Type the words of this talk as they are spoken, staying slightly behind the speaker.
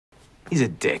He's a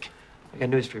dick. I got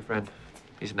news for you, friend.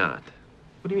 He's not.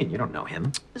 What do you mean? You don't know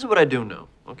him? This is what I do know,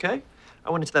 okay? I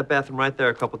went into that bathroom right there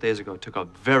a couple days ago, took a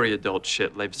very adult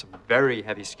shit, left some very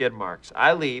heavy skid marks.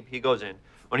 I leave, he goes in.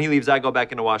 When he leaves, I go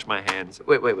back in to wash my hands.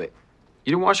 Wait. You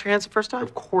didn't wash your hands the first time?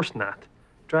 Of course not.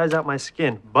 Dries out my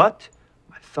skin, but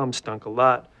my thumb stunk a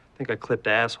lot. I think I clipped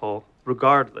the asshole.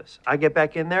 Regardless, I get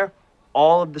back in there,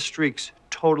 all of the streaks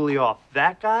totally off.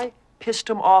 That guy pissed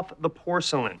him off the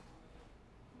porcelain.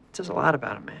 It says a lot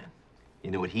about a man.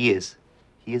 You know what he is?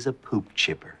 He is a poop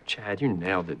chipper. Chad, you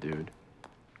nailed it, dude.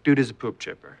 Dude is a poop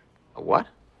chipper. A what?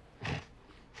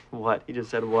 What? He just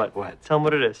said what? What? Tell him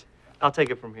what it is. I'll take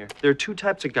it from here. There are two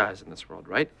types of guys in this world,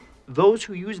 right? Those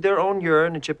who use their own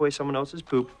urine and chip away someone else's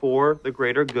poop for the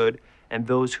greater good, and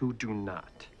those who do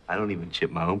not. I don't even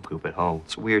chip my own poop at home.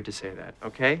 It's weird to say that,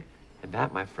 okay? And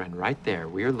that, my friend, right there,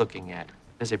 we're looking at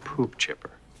as a poop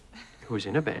chipper who's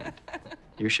in a band.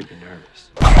 You should be nervous.